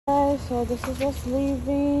guys, so this is us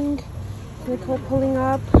leaving. Nicole pulling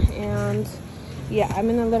up, and yeah, I'm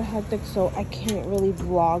in a little hectic, so I can't really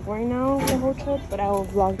vlog right now the whole trip, but I will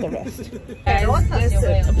vlog the rest.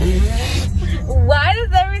 Why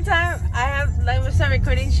does every time I have like we start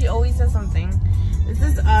recording, she always says something? This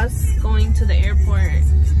is us going to the airport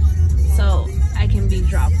so I can be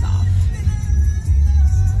dropped off.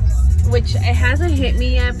 Which it hasn't hit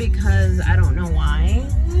me yet because I don't know why.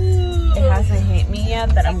 It hasn't hit me yet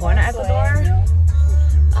that I'm going to Ecuador.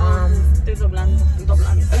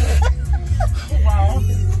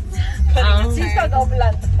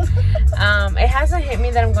 It hasn't hit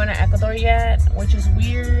me that I'm going to Ecuador yet, which is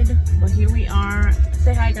weird. But here we are.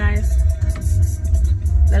 Say hi, guys.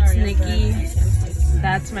 That's Nikki.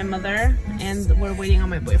 That's my mother, and we're waiting on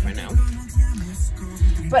my boyfriend now.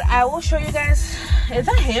 But I will show you guys. Is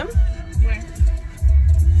that him? Where?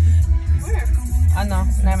 Oh no,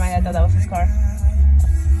 never mind. I thought that was his car.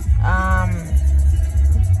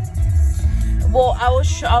 Well, I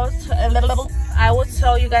will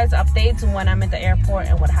tell you guys updates when I'm at the airport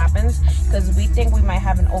and what happens, because we think we might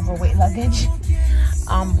have an overweight luggage.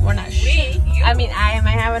 We're not sure. I mean, I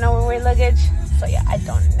might have an overweight luggage. So yeah, I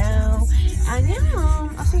don't know. I know.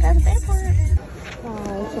 I'll see you guys at the airport.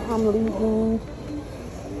 Alright, so I'm leaving.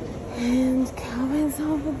 And Calvin's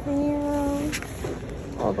over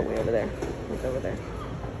there. All the way over there. Look over there.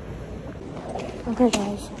 Okay,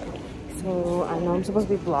 guys. So I know I'm supposed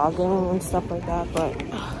to be vlogging and stuff like that, but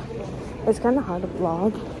it's kind of hard to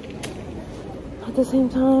vlog at the same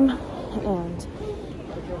time and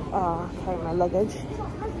carry my luggage.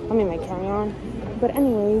 I mean my carry-on. But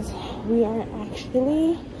anyways, we are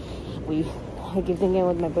actually, I keep thinking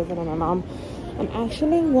with my boyfriend and my mom, I'm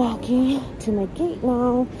actually walking to my gate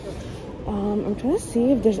now. I'm trying to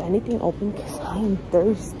see if there's anything open because I'm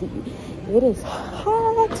thirsty. It is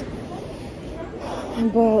hot.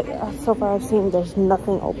 But so far I've seen there's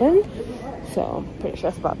nothing open. So I'm pretty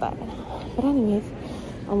stressed about that. But anyways,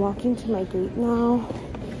 I'm walking to my gate now.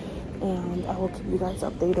 And I will keep you guys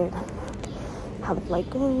updated how the flight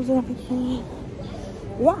goes and everything.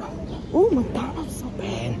 Yeah. Oh, McDonald's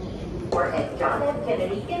open. We're at John F.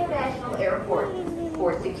 Kennedy International Airport.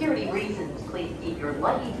 For security reasons, please keep your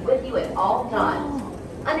luggage with you at all times.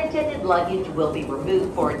 Unattended luggage will be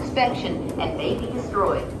removed for inspection and may be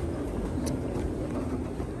destroyed.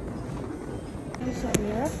 So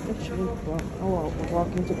we're we're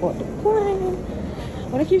walking to board the plane.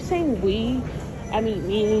 When I keep saying we, I mean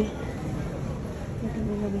me.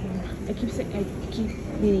 I keep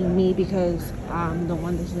meaning me because I'm the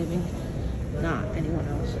one that's leaving, not anyone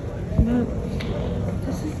else. But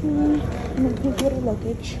this is me. I'm looking for the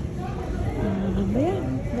luggage. But yeah,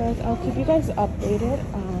 guys, I'll keep you guys updated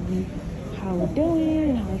on how we're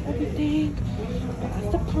doing, how's everything. That's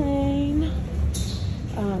the plane.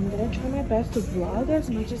 I'm gonna try my best to vlog as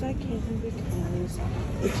much as I can because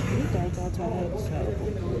it's really dark outside, so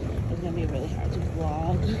it's gonna be really hard to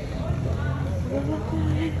vlog. Oh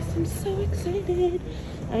guys, I'm so excited.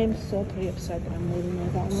 I am so pretty upset that I'm leaving my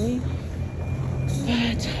family,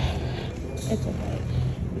 but it's okay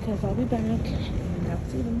because I'll be back and I'll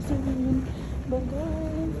see them soon. But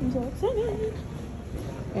guys, I'm so excited.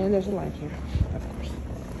 And there's a line here, of course.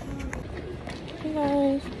 Hey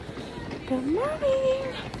guys, good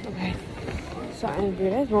morning. Okay, so I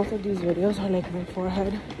realize most of these videos are like my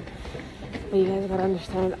forehead, but you guys gotta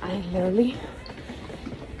understand, I literally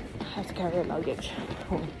have to carry a luggage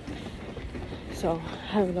home. So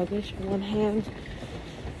I have a luggage in one hand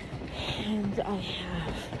and I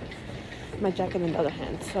have my jacket in the other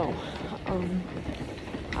hand. So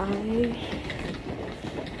I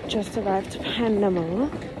just arrived to Panama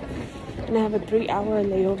and I have a 3-hour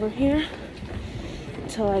layover here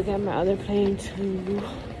till I get my other plane to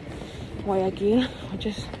Guayaquil, which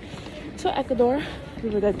is to Ecuador.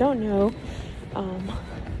 People that don't know, but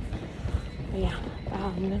yeah,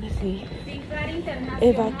 I'm gonna see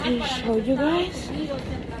if I can show you guys.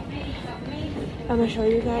 I'm gonna show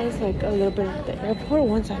you guys like a little bit of the airport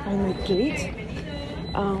once I find my gate.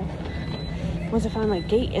 Once I find my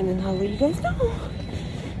gate, and then I'll let you guys know.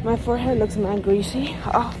 My forehead looks mad greasy.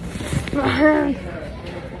 Oh, my hand.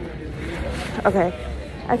 Okay,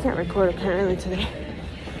 I can't record apparently today.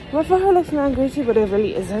 My forehead looks mad greasy, but it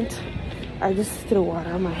really isn't. I just threw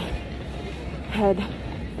water on my head.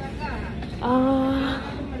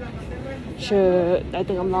 Should I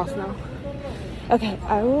think I'm lost now. Okay,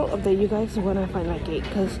 I will update you guys when I find my gate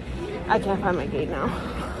because I can't find my gate now.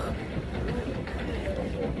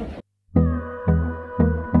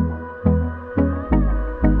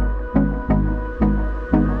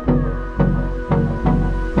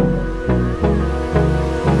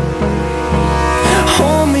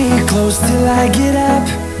 close till I get up.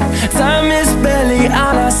 Time is barely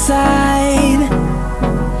on our side.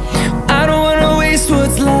 I don't wanna waste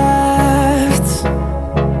what's left.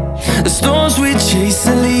 The storms we chase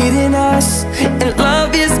are leading us, and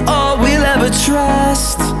love is all we'll ever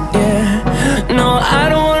trust. Yeah, no, I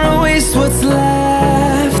don't wanna waste what's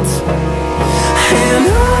left. And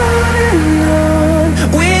on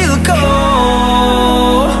we'll go,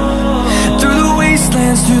 through the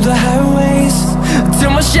wastelands, through the highways,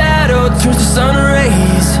 till my shadow turns to sun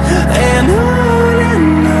rays. And on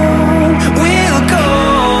we'll go,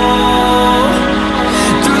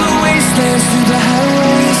 through the wastelands, through the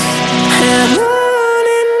highways, and on.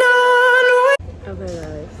 Okay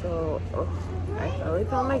guys, so I finally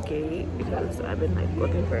found my gate because I've been like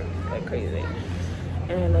looking for like crazy,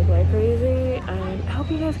 and I look like crazy, and I hope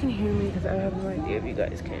you guys can hear me because I have no idea if you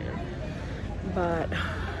guys can, but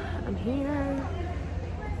I'm here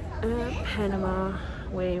at Panama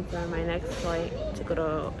waiting for my next flight to go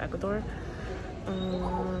to Ecuador.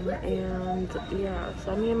 And yeah,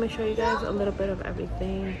 so I'm gonna show you guys a little bit of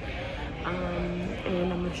everything,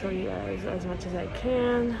 and I'm gonna show you guys as much as I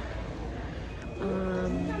can.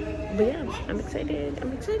 But yeah, I'm excited.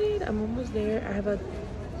 I'm almost there. I have a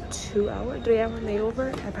 3-hour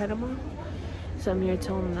layover at Panama, so I'm here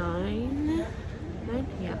till 9,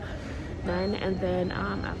 and then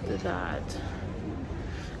after that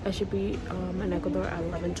I should be in Ecuador at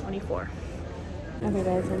 11:24. Okay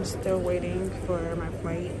guys, I'm still waiting for my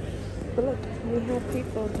flight, but look, we have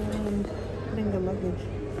people putting their luggage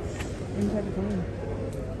inside the plane.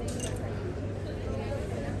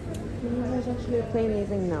 There's actually a plane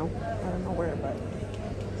leaving now. I don't know where, but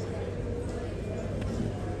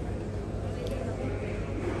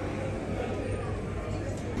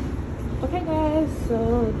okay guys, so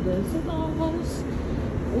this is us.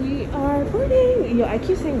 We are boarding. Yo, I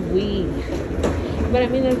keep saying we, but I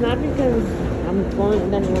mean it's not because I'm flying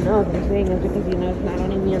with anyone else. I'm saying it's because, you know, it's not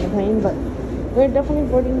only me on the plane, but we're definitely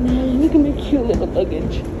boarding now. Look at my cute little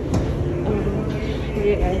luggage.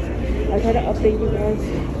 Yeah guys, I'll try to update you guys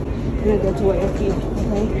when I go to AFP,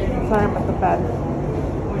 okay? Sorry about the bad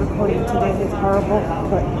recording today. It's horrible,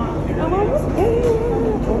 but I'm almost there.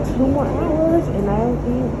 For 2 more hours and I'll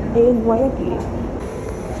be in Guayaquil.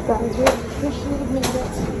 Guys, we officially made it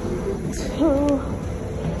to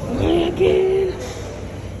Guayaquil.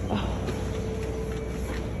 Oh.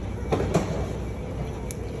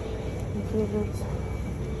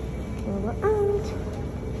 We're out.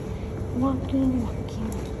 Walking.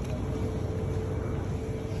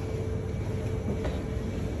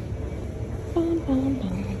 Bum, bum,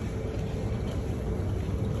 bum.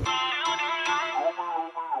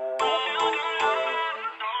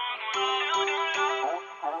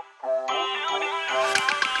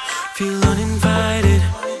 Feel uninvited,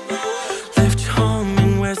 left your home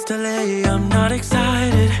in West LA. I'm not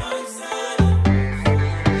excited,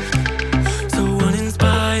 so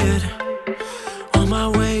uninspired. On my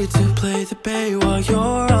way to play the bay while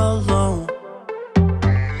you're alone.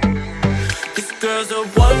 This girl's a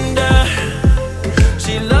wonder.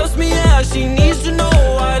 She loves me, yeah, she needs to know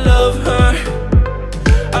I love her.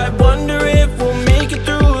 I wonder if we'll make it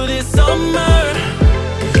through this summer.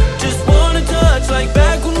 Just wanna touch like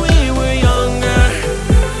back when we were younger.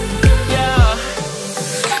 Yeah.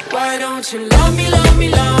 Why don't you love me, love me,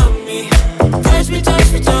 love me? Touch me,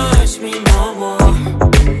 touch me, touch me no more.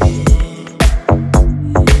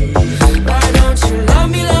 Why don't you love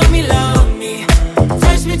me, love me, love me?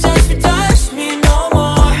 Touch me, touch me, touch me no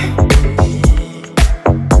more.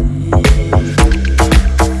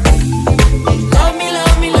 Love me,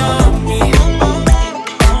 love me, love me.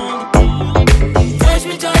 Touch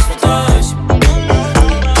me, touch me, touch me.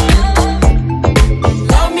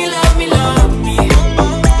 Love me, love me, love me.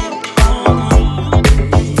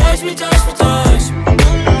 Touch me, touch me, touch me.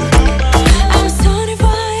 I'm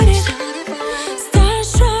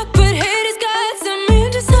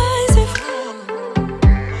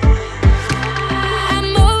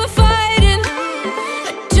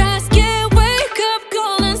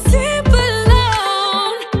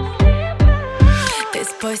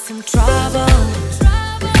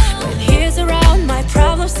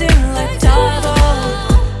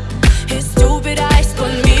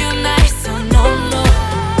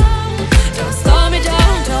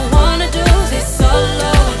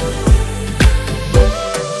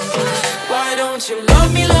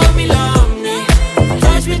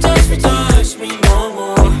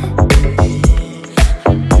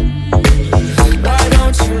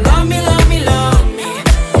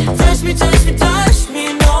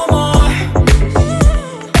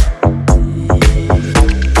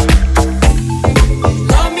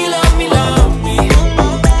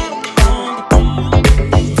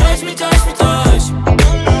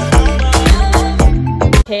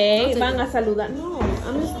vengan a saludar. No,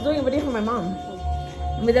 I'm just doing a video for my mom.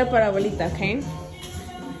 Un video para abuelita, ¿ok?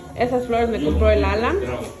 Esas flores me compró el Ala.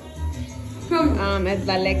 Es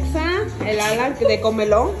la Alexa, el Ala de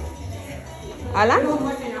Comelón. ¿Ala?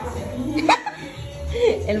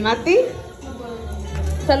 El Mati.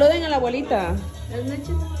 Saluden a la abuelita. Buenas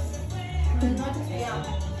noches.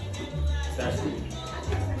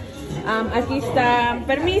 Aquí está,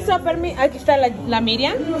 permiso, aquí está la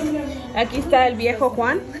Miriam. Aquí está el viejo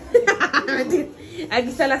Juan. Aquí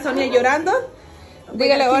está la Sonia llorando.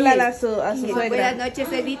 Dígale hola a su suegra. Buenas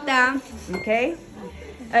noches, Edita. Ok.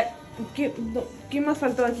 ¿Qué más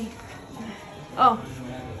faltó aquí? Oh,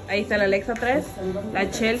 ahí está la Alexa 3, la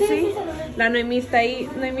Chelsea, la Noemí está ahí.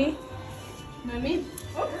 ¿Noemí? ¿Noemí?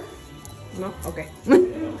 No, ok.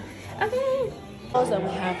 Okay. Also we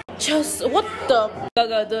have Chelsea. What the?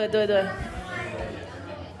 Go, do it.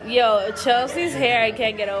 Yo, Chelsea's hair I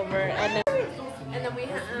can't get over, and then we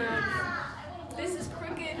have this is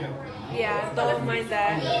crooked. Yeah, don't mind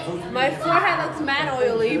that. My forehead looks mad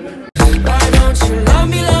oily. Why don't you love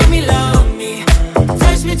me, love me, love me?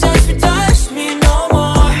 Touch me, touch